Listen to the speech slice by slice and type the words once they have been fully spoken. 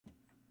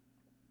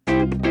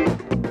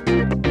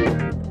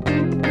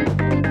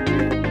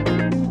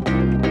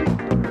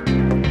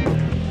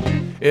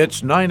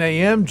It's 9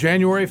 a.m.,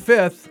 January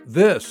 5th.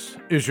 This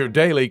is your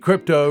daily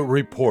crypto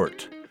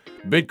report.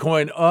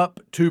 Bitcoin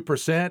up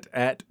 2%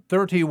 at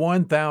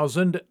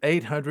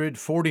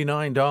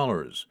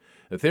 $31,849.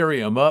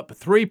 Ethereum up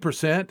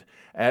 3%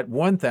 at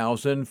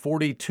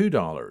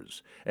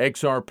 $1,042.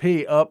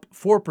 XRP up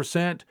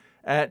 4%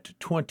 at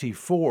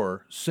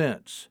 24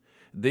 cents.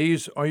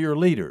 These are your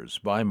leaders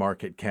by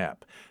market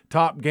cap.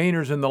 Top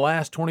gainers in the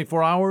last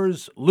 24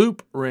 hours,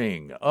 Loop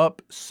Ring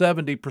up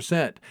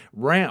 70%,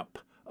 Ramp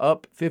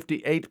up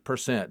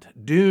 58%,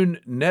 Dune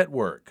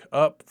Network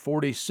up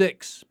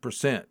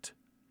 46%.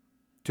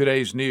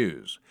 Today's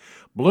news.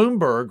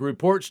 Bloomberg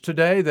reports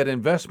today that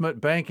investment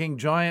banking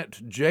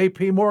giant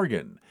JP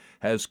Morgan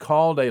has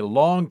called a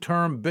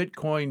long-term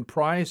Bitcoin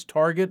price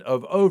target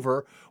of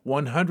over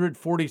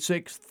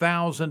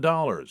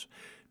 $146,000.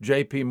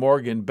 JP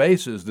Morgan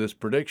bases this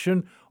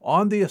prediction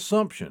on the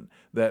assumption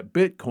that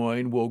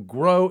Bitcoin will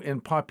grow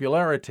in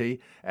popularity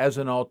as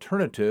an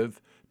alternative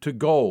to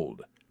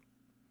gold.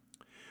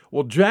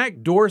 Well,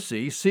 Jack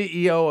Dorsey,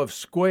 CEO of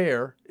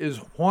Square, is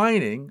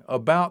whining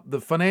about the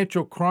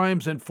Financial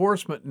Crimes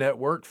Enforcement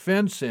Network,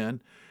 FinCEN,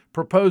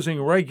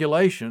 proposing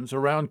regulations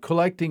around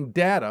collecting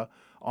data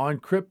on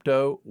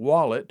crypto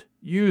wallet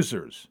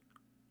users.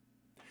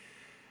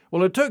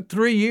 Well, it took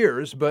 3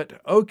 years,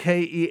 but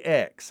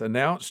OKEx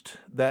announced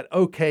that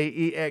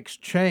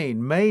OKExChain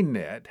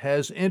Mainnet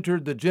has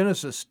entered the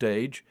Genesis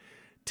stage,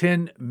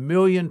 10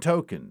 million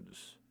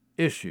tokens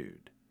issued.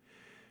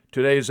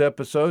 Today's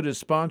episode is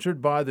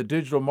sponsored by the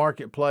digital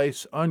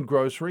marketplace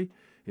Ungrocery.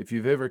 If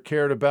you've ever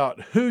cared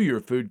about who your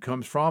food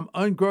comes from,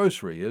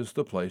 Ungrocery is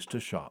the place to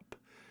shop.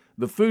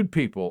 The food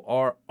people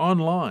are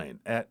online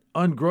at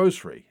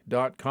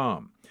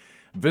ungrocery.com.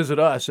 Visit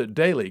us at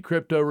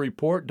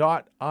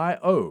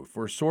dailycryptoreport.io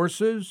for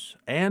sources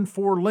and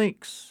for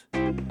links.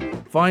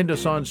 Find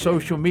us on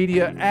social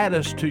media, add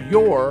us to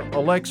your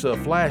Alexa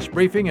Flash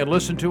Briefing, and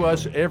listen to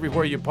us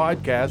everywhere you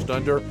podcast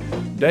under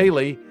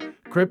Daily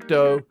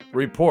Crypto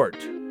Report.